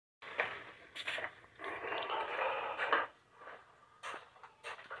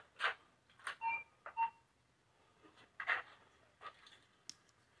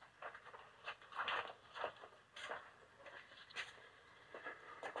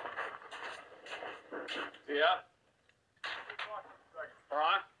Yeah.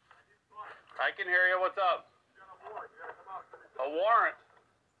 Huh? I can hear you. What's up? A warrant?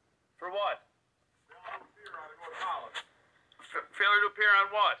 For what? Failure to appear on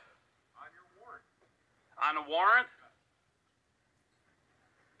what? On your warrant. On a warrant?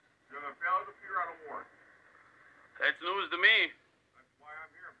 You're going to fail to appear on a warrant. That's news to me. That's why I'm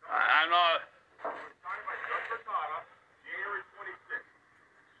here. I'm not. It was signed by Judge Bertata, January 26th.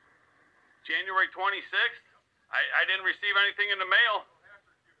 January 26th? I didn't receive anything in the mail. You don't have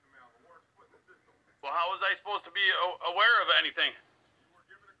to receive in the mail. The warrant's put in the system. Well, how was I supposed to be aware of anything? You were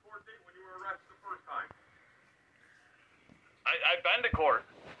given a court date when you were arrested the first time. I've been to court.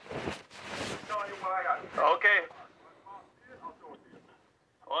 I'm telling you what I got. Okay. I'll see it. I'll show it to you.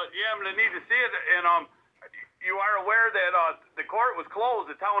 Well, yeah, I'm gonna need to see it. And you are aware that the court was closed.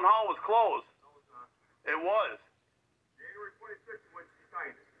 The town hall was closed. No, it's not. It was. January 26th is when she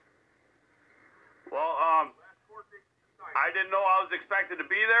signed it. Well, Last court date she signed it. I didn't know I was expected to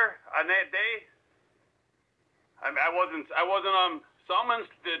be there on that day. I mean, I wasn't summoned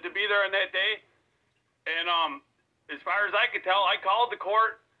to be there on that day. And as far as I could tell, I called the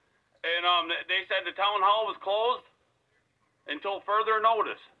court, and they said the town hall was closed until further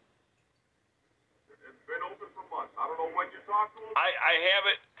notice. It's been open for months. I don't know when you talked to them. I have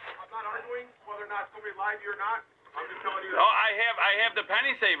it. I'm not arguing whether or not somebody lied to you or not. I'm just telling you No, that. I have the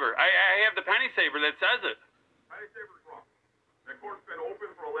penny saver. I have the penny saver that says it. Penny Saver's wrong. That court's been open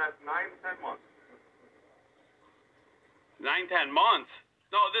for the last 9 to 10 months. 9, 10 months.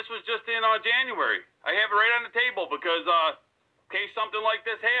 No, this was just in January. I have it right on the table because in case something like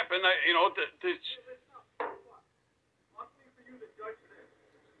this happened, Luckily for you, the judge did.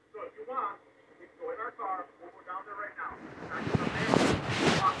 So if you want, we can go in our car. We'll go down there right now.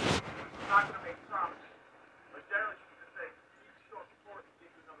 It's not going to make promises. But generally, she can say, you need to show support and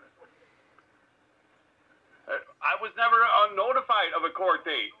give you another court date. I was never notified of a court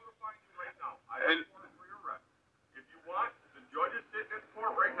date. I'm notifying you right now. I have a warrant for your arrest. If you want, the judge is sitting at the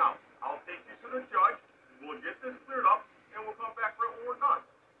court right now. I'll take you to the judge. We'll get this cleared up, and we'll come back for it when we're done.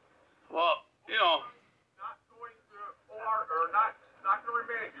 Well, Not going to OR or not going to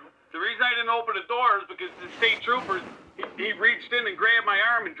remand you. the reason I didn't open the door is because the state troopers, he reached in and grabbed my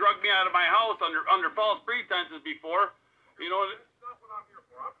arm and drugged me out of my house under false pretenses before. That's not what I'm here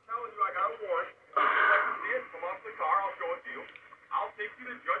for. I'm telling you, I got a warrant. If you'd like to see it, come off the car. I'll show it to you. I'll take you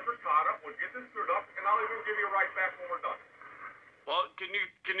to Judge Bertata. We'll get this cleared up, and I'll even give you a ride back when we're done. Well, can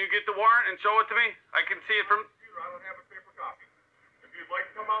you get the warrant and show it to me? I can see it from. Computer, I don't have a paper copy. If you'd like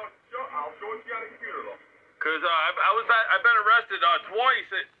to come out and show, I'll show it to you on the computer, though. Cause I've been arrested twice.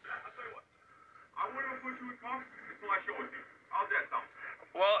 I'll tell you what. I won't even put you in cuffs until I show it to you. How's that sound?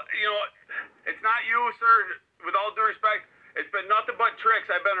 Well, it's not you, sir. With all due respect, it's been nothing but tricks.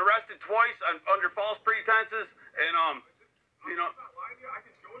 I've been arrested twice under false pretenses, and I'm not lying to you. I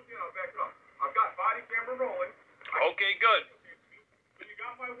can show it to you and I'll back it up. I've got body camera rolling. Okay, good. So you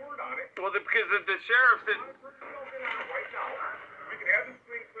got my word on it. Well, because the sheriff said. I'm putting yourself in on it right now. We can have this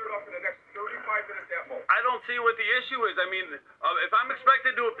thing cleared up in the next 35 minutes at most. I don't see what the issue is. I mean, if I'm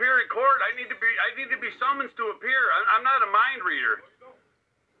expected to appear in court, I need to be summoned to appear. I'm not a mind reader.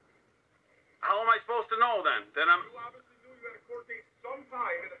 How am I supposed to know then? You obviously knew you had a court date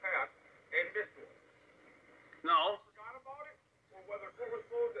sometime in the past and missed it. No. Forgot about it, or whether court was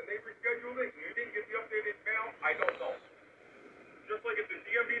closed and they rescheduled it and you didn't get the updated mail, I don't know. Just like if the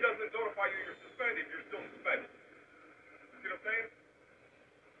DMV doesn't notify you you're suspended, you're still suspended. You see what I'm saying?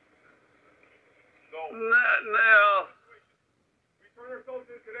 So, No. we turn ourselves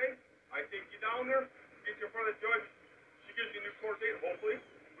in today. I take you down there, get you in front of the judge. She gives you a new court date, hopefully.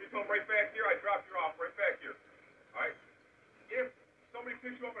 We come right back here. I drop you off right back here. All right? If somebody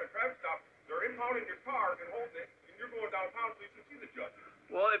picks you up at a traffic stop, they're impounding your car and holding it, and you're going downtown so you can see the judge.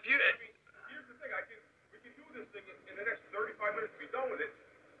 Well, if you. I mean, here's the thing. We can do this thing in the next 35 minutes to be done with it,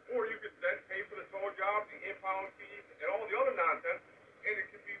 or you could then pay for the tow job, the impound fees, and all the other nonsense, and it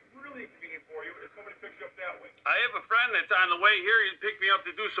could be really convenient for you if somebody picks you up that way. I have a friend that's on the way here. He'd pick me up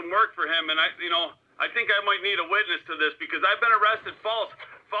to do some work for him, and I think I might need a witness to this because I've been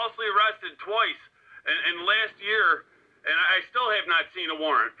falsely arrested twice in last year, and I still have not seen a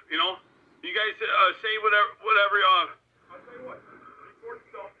warrant. You guys say whatever. I'll tell you what. Report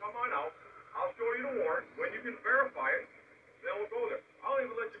yourself. Come on out. I'll show you the warrant. When you can verify it, then we'll go there. I'll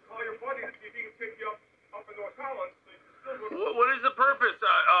even let you call your buddy to see if he can pick you up in North Collins. So you can still go. What is the purpose?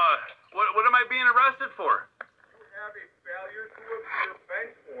 What am I being arrested for? You have a failure to appear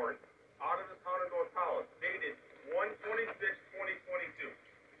bench warrant out of the town of North Collins, dated 1/26/2022.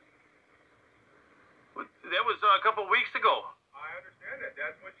 That was a couple weeks ago. I understand that.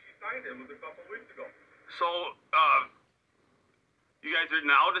 That's when she signed it. It was a couple weeks ago. So, you guys are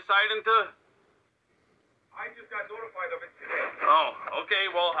now deciding to? I just got notified of it today. Oh, okay.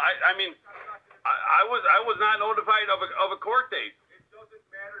 Well, I mean, I was not notified of a court date. It doesn't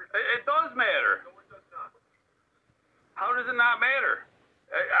matter. It does matter. No, it does not. How does it not matter?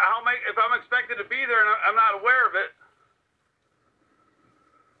 If I'm expected to be there and I'm not aware of it?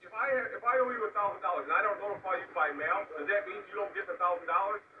 If I owe you $1,000 and I don't notify you by mail, does that mean you don't get the $1,000?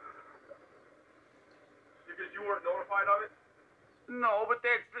 Because you weren't notified of it? No, but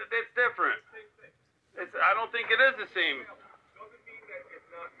that's different. Same thing. I don't think it is the same. Doesn't mean that it's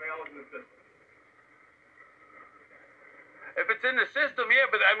not valid in the system. If it's in the system, yeah,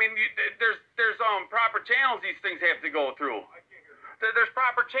 but I mean, there's proper channels these things have to go through. I can't hear you. There's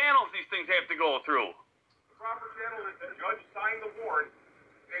proper channels these things have to go through. The proper channel is the judge signed the warrant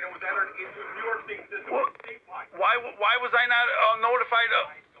and it was entered into the New York State system. Well, statewide. why was I not notified of?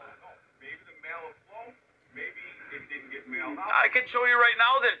 I don't know. Maybe the mail is slow. Maybe it didn't get mailed out. I can show you right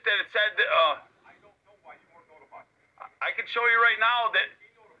now that it said that, I don't know why you weren't notified. I can show you right now that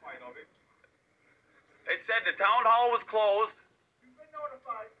Be notified of it. it said the town hall was closed. You've been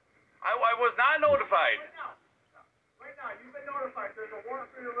notified. I was not notified. Right now, you've been notified. There's a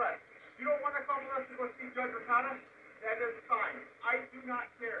warrant for your arrest. You don't want to come with us to go see Judge Ricana? That is fine. I do not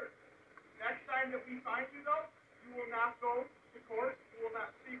care. Next time that we find you, though, you will not go to court. You will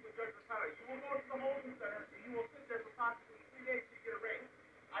not speak with Judge Ricana. You will go to the holding center, and you will sit there for approximately 3 days to get arraigned.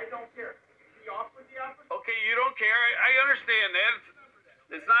 I don't care. He offered the office. Okay, you don't care. I understand that.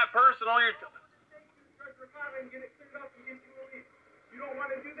 It's not personal. You're Judge Ricana and get it cleared up and get you released. You don't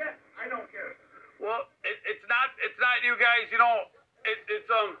want to do that? I don't care. well, it's not you guys. You know, it's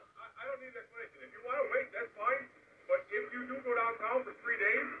I don't need an explanation. If you want to wait, that's fine. But if you do go downtown for 3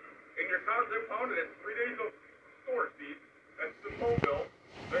 days and your car's impounded, it's 3 days of storage fees. That's the phone bill.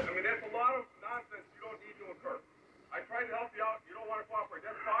 I mean, that's a lot of nonsense you don't need to incur. I tried to help you out. You don't want to cooperate.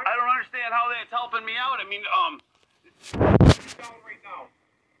 That's fine. I don't understand how that's helping me out. I mean, You're down right now.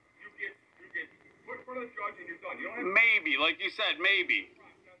 You get put in front of the judge and you're done. You don't have to maybe, like you said, maybe.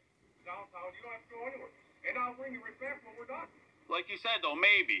 downtown. You don't have to go anywhere. And I'll bring you right back when we're done. Like you said, though,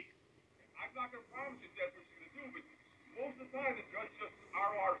 maybe. I'm not going to promise you that's what you're going to do, but most of the time the judge just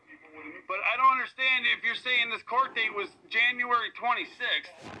RRs people with a new. But I don't understand if you're saying this court date was January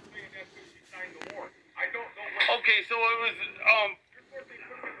 26th. I'm saying that's when she signed the warrant. I don't know when. Okay, so it was, Your court date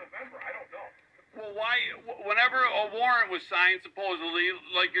could be November. I don't know. well, why, whenever a warrant was signed, supposedly,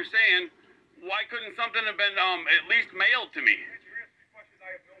 like you're saying, why couldn't something have been, at least mailed to me? You're asking questions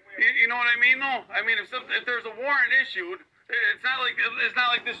I have no way of. You know what I mean, though? I mean, if there's a warrant issued, it's not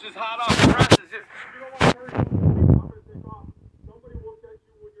like this is hot off the press. It's just, You don't want to worry about I'm going to take off. Somebody will catch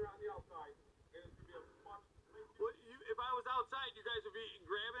you when you're on the outside, and it's going to be a much lengthier. if I was outside, you guys would be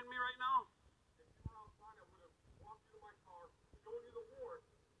grabbing me right now? If you were outside, I would have walked you to my car, shown you the warrant,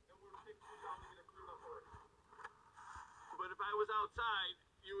 and would have taken you down to get a cleared up already. But if I was outside,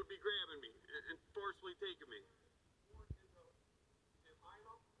 you would be grabbing me and forcefully taking me. Warrant is high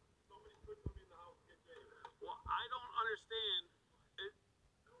enough, somebody could come in the house and get you anywhere. Well, I don't understand.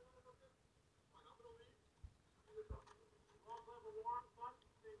 Fine, I'm going to leave. You also have a warrant, son?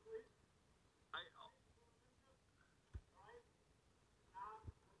 Say, please. I, Alright? Now,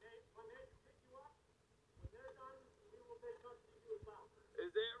 when they pick you up, when they're done, we will take custody of you as well.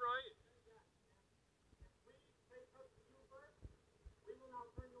 is that right? If we take custody of you first, we will now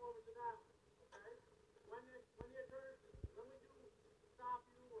turn you over to them. Okay? When we do stop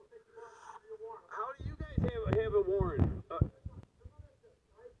you or pick you up, give you a warrant. How do you guys have a warrant?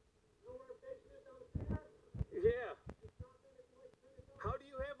 Yeah. How do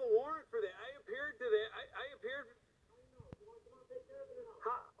you have a warrant for that? I appeared to that. I appeared.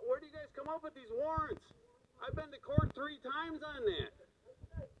 Where do you guys come up with these warrants? I've been to court 3 times on that.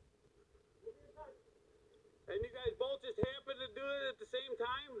 And you guys both just happened to do it at the same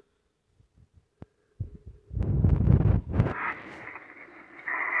time?